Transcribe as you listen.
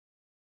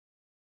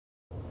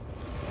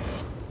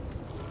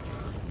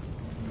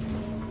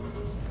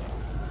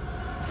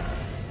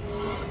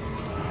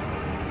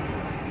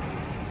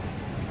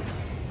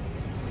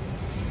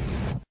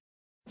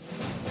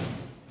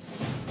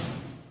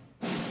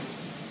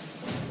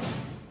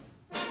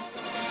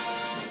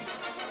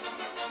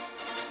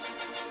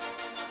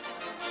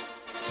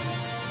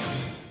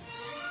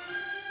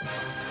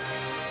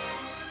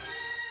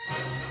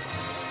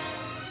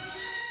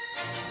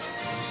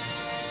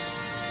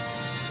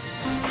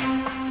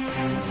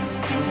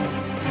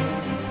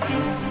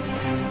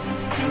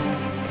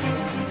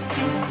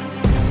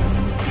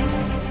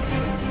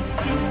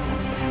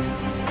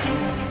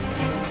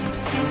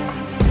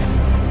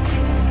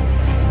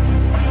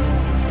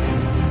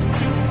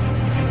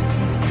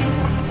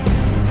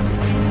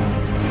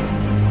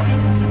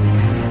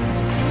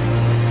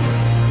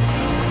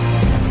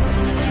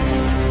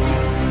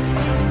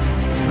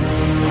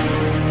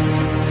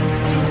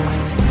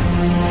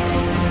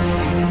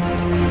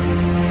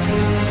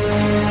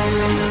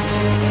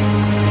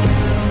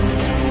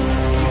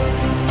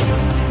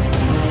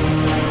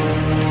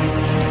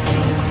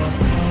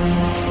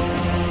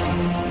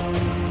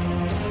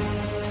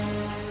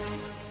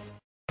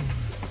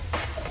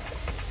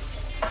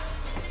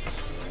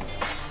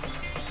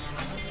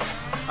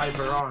Hi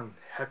VERON,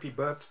 happy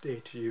birthday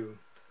to you.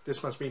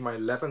 This must be my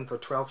 11th or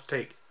 12th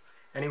take.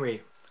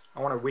 Anyway, I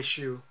want to wish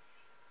you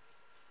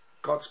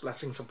God's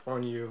blessings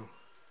upon you,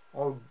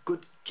 all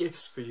good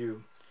gifts for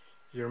you.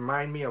 You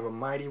remind me of a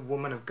mighty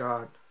woman of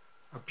God,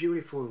 a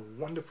beautiful,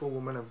 wonderful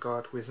woman of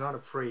God who is not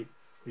afraid,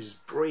 who is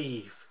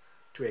brave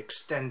to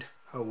extend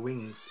her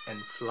wings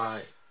and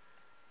fly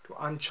to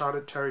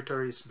uncharted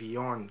territories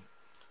beyond,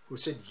 who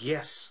said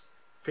yes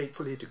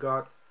faithfully to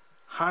God,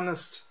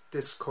 harnessed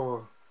this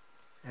call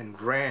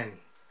and ran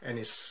and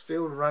is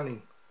still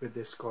running with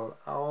this call.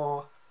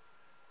 Oh,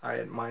 I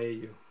admire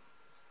you.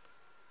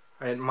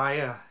 I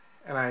admire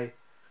and I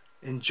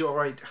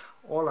enjoyed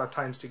all our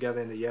times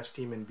together in the Yes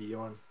Team and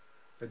beyond.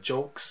 The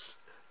jokes,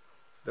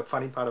 the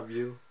funny part of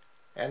you,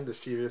 and the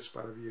serious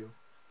part of you.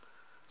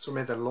 So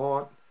may the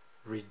Lord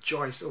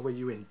rejoice over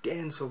you and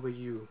dance over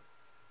you,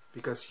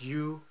 because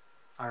you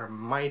are a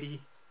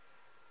mighty,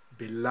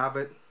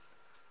 beloved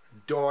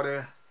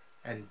daughter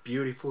and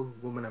beautiful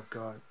woman of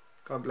God.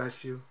 God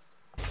bless you,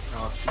 and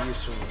I'll see you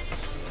soon.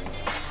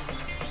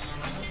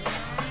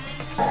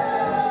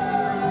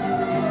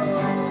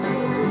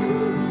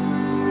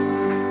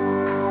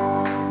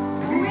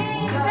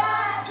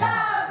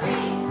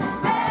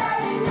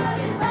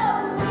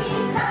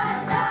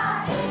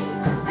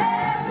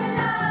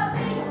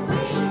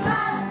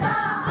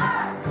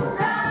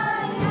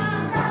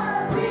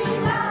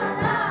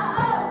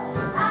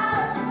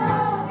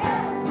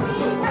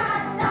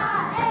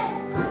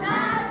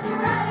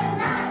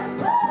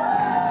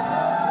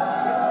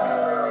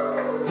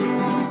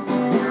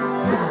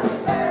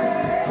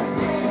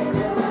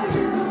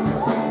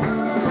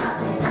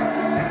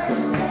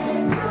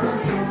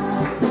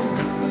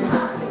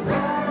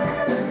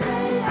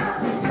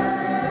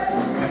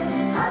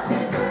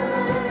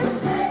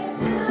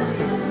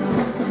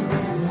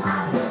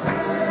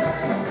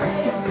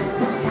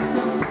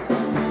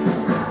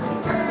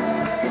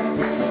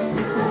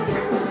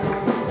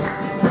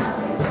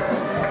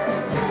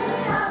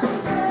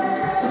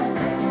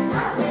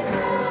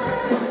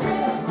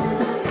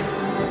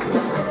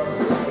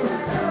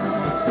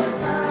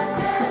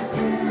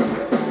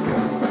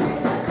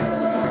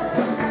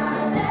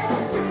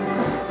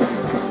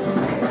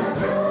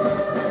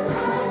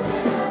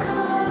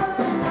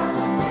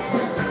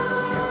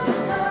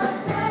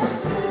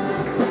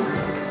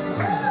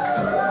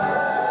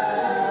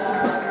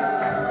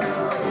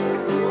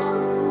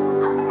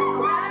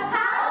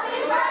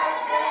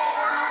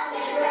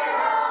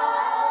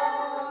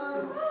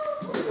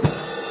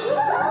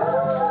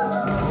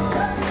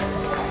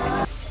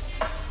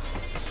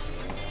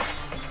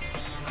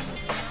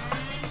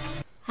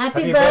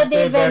 Happy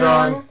birthday,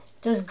 VERON.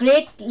 It was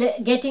great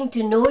getting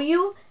to know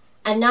you.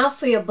 And now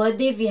for your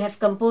birthday, we have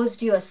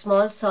composed you a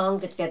small song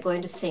that we are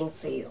going to sing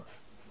for you.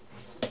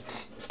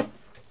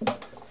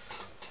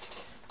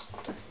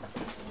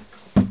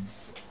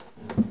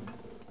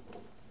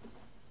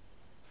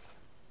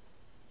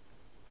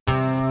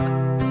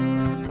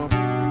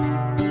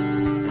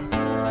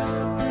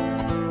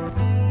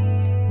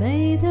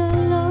 May the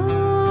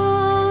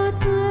Lord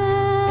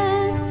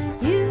bless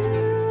you.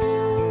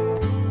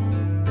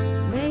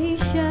 May He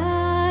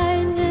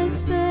shine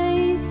His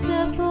face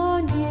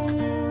upon you.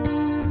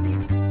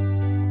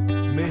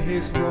 May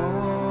His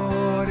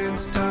rod and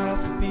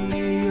staff be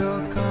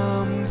your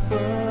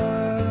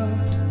comfort.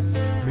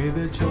 May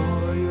the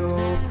joy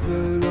of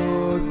the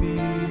Lord be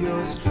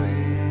your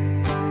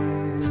strength.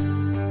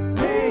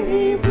 May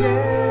He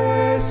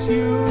bless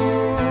you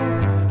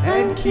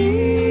and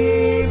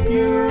keep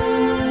you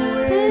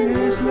in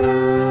His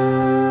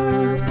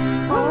love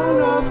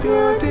all of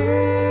your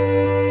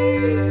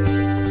days.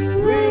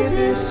 With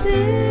His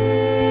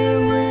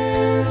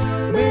Spirit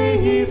may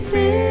He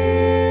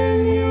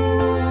fill you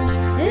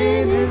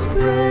in His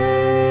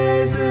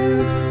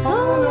presence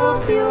all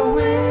of your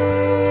ways.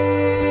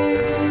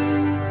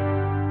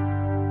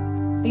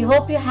 We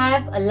hope you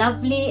have a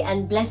lovely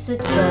and blessed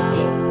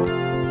birthday.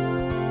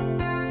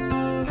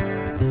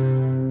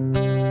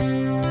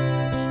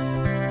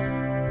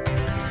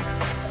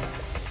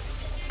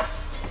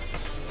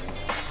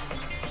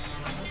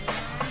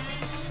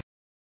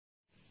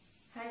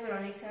 Hi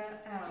Veronica,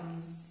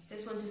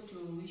 just wanted to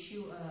wish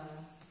you a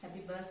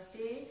happy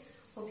birthday.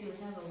 Hope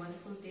you'll have a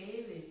wonderful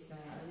day with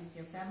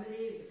your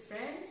family, with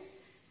friends,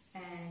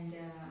 and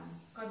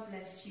God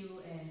bless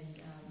you, and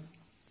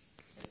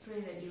I pray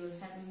that you will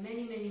have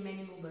many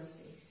more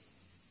birthdays.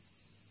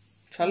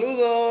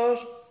 Saludos!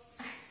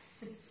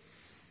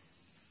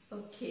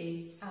 Okay,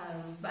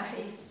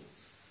 bye.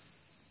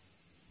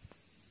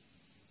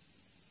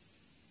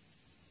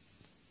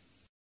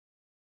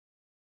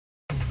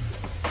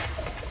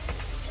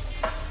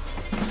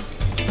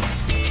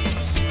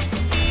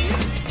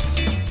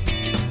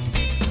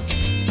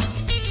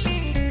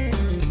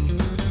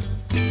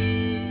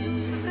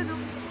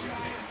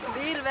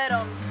 Dear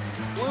VERON,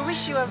 we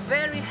wish you a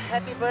very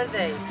happy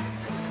birthday.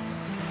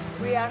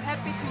 We are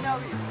happy to know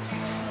you.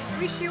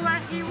 Wish you are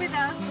here with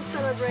us to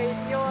celebrate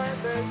your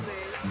birthday.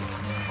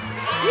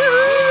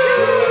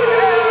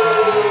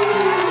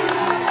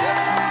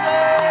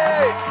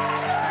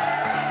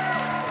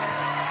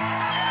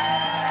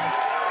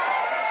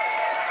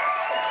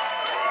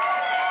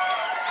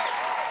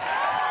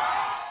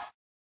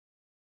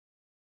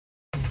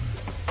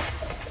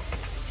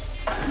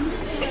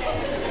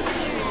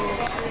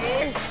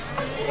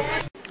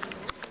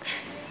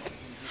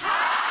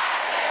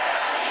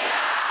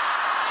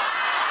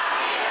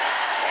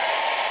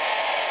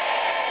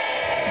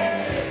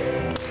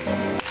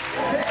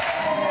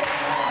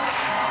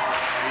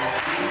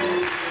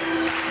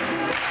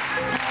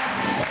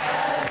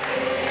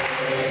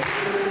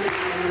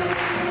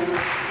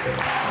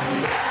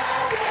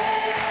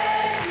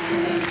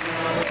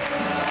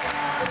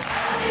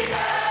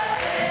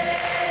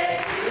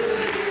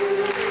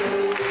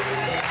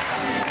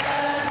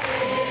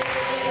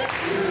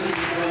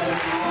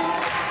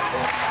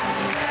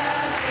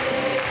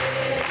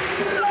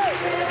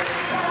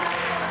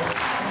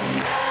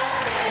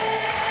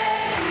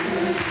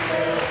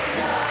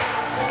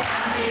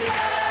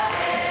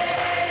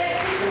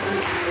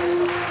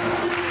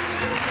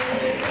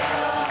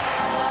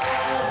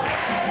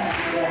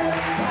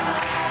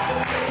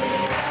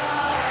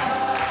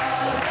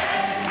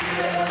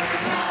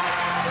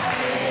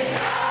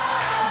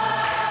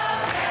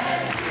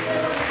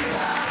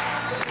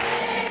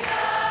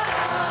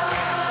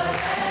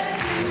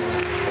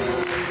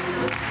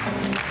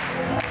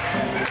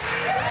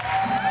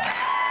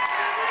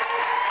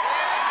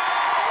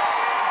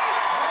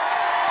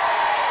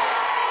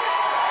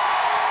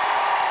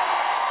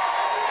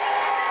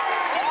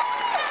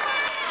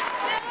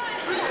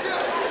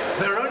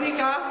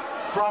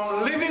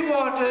 from Living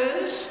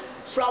Waters,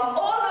 from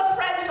all the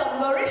friends of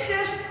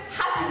Mauritius,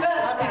 happy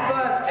birthday. happy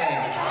birthday.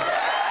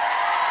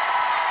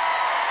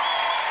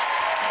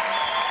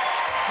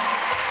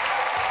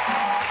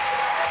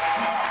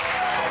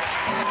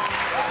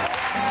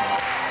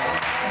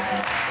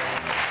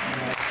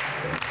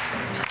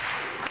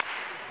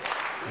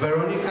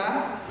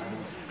 Veronica,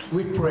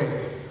 we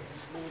pray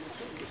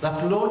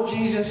that Lord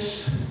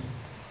Jesus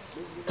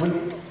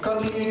will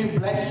continue to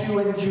bless you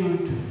and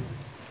Jude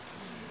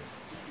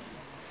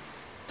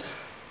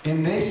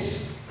in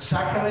this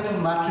sacrament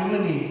of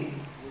matrimony,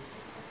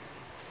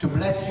 to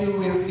bless you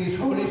with His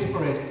Holy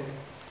Spirit,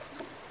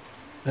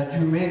 that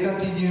you may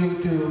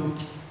continue to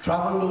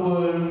travel the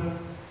world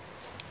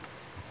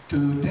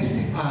to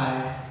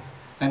testify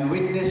and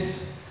witness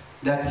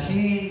that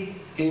He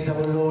is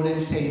our Lord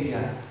and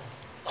Savior,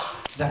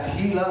 that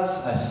He loves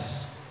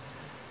us,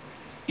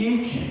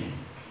 each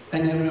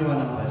and every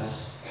one of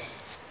us,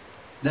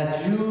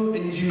 that you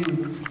and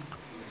you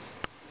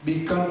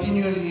be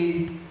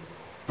continually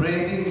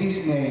praising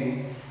His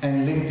name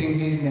and lifting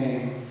His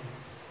name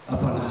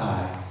upon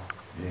high.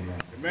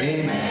 Amen.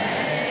 Amen. Amen.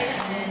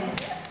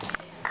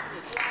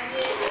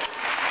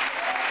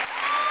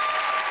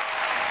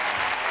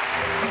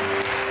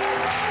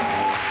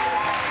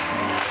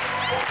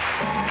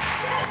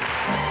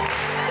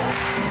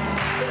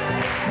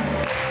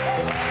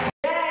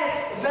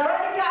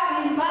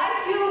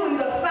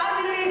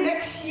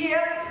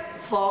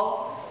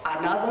 For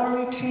another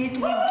retreat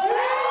with you.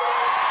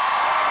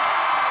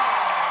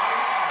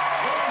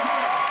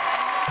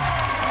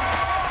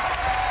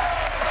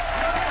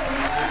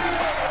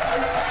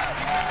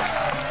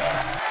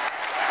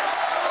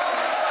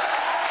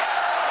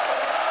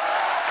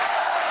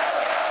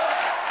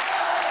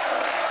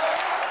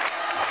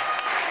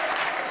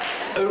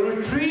 A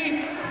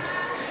retreat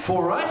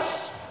for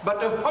us,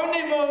 but a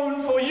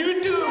honeymoon for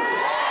you too.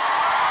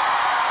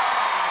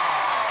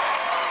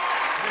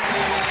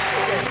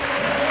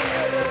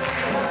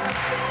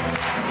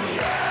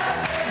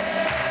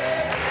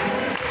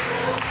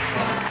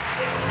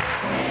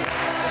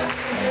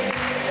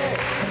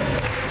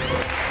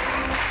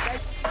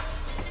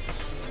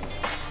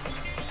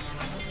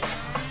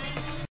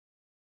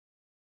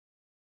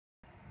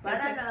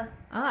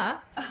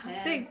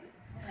 Sing.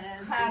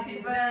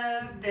 Happy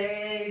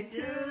birthday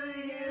to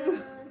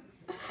you.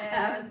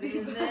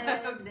 Happy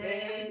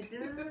birthday to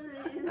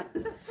you.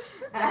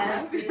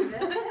 Happy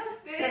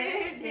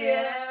birthday,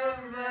 dear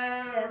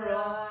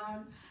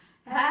Veron.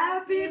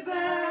 Happy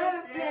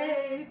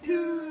birthday to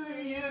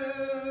you.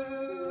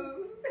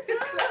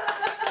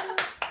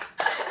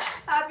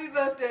 Happy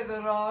birthday,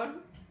 Veron.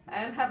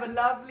 And have a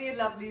lovely,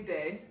 lovely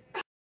day.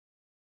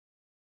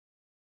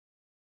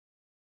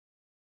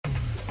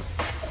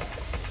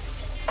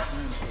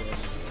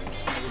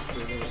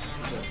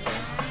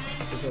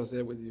 I was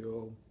there with you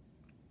all.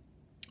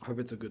 Hope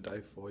it's a good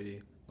day for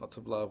you. Lots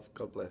of love.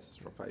 God bless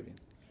from Fabian.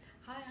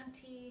 Hi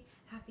Auntie,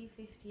 happy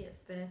 50th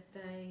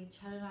birthday.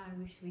 Chad and I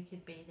wish we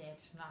could be there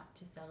tonight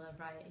to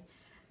celebrate.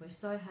 We're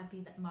so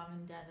happy that Mum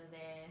and Dad are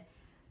there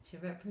to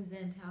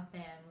represent our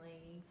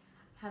family.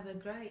 Have a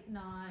great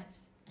night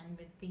and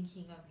we're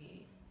thinking of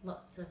you.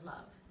 Lots of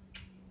love.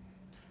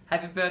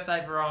 Happy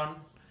birthday, Veron.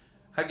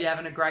 Hope you're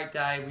having a great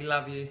day. We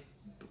love you.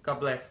 God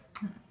bless.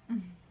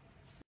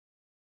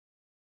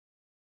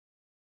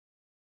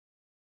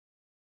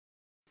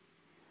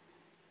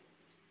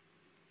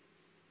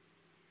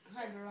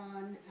 Hi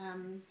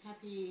Veron,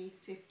 happy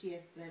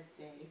 50th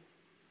birthday,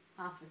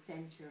 half a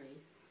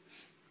century.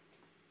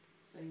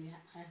 So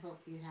I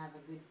hope you have a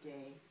good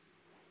day.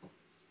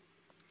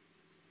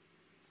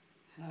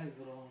 Hi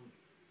Veron,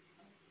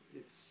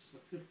 it's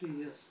 50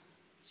 years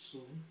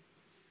soon.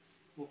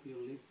 Hope you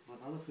live for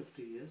another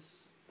 50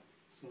 years,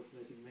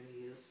 celebrating many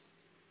years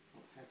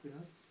of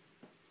happiness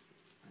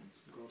and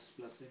God's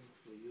blessing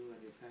for you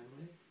and your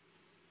family.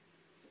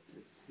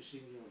 It's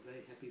wishing you a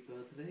very happy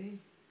birthday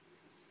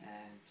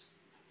and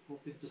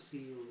hoping to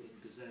see you in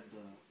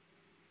December.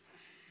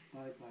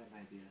 Bye bye,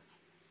 my dear.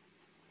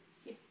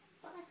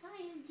 Bye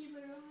bye, Auntie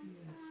Veron.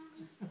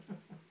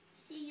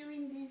 See you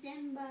in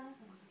December.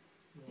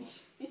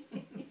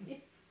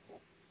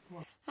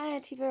 Hi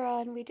Auntie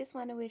Veron, we just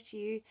want to wish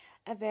you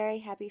a very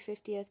happy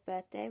 50th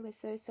birthday. We're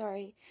so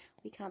sorry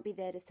we can't be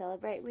there to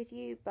celebrate with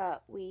you,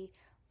 but we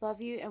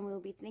love you and we'll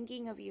be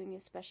thinking of you on your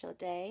special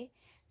day.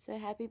 So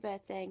happy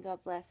birthday and God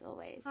bless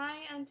always. Hi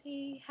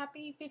Auntie,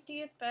 happy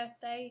 50th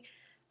birthday.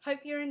 Hope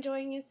you're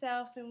enjoying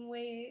yourself and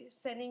we're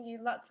sending you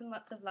lots and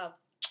lots of love.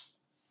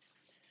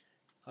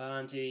 Hi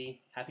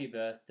Auntie, happy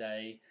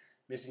birthday.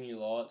 Missing you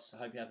lots. I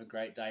hope you have a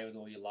great day with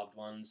all your loved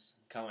ones.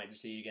 Can't wait to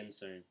see you again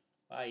soon.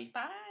 Bye.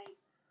 Bye.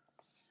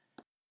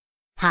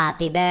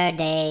 Happy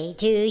birthday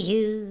to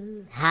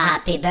you.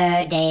 Happy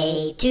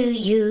birthday to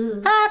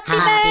you. Happy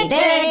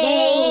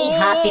birthday.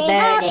 Happy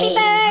birthday.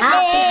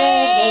 Happy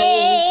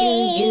birthday to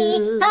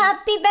you.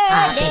 Happy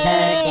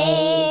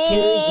birthday to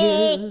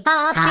you.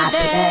 Happy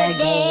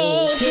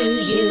birthday to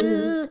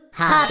you.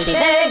 Happy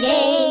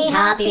birthday.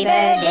 happy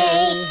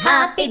birthday,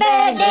 happy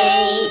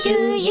birthday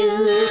to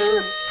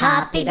you.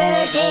 Happy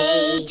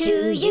birthday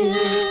to you.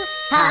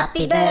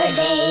 Happy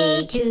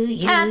birthday to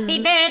you. Happy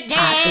birthday.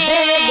 Happy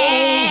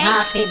birthday.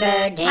 Happy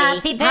birthday.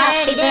 Happy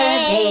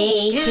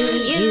birthday to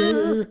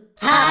you.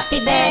 Happy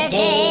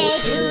birthday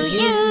to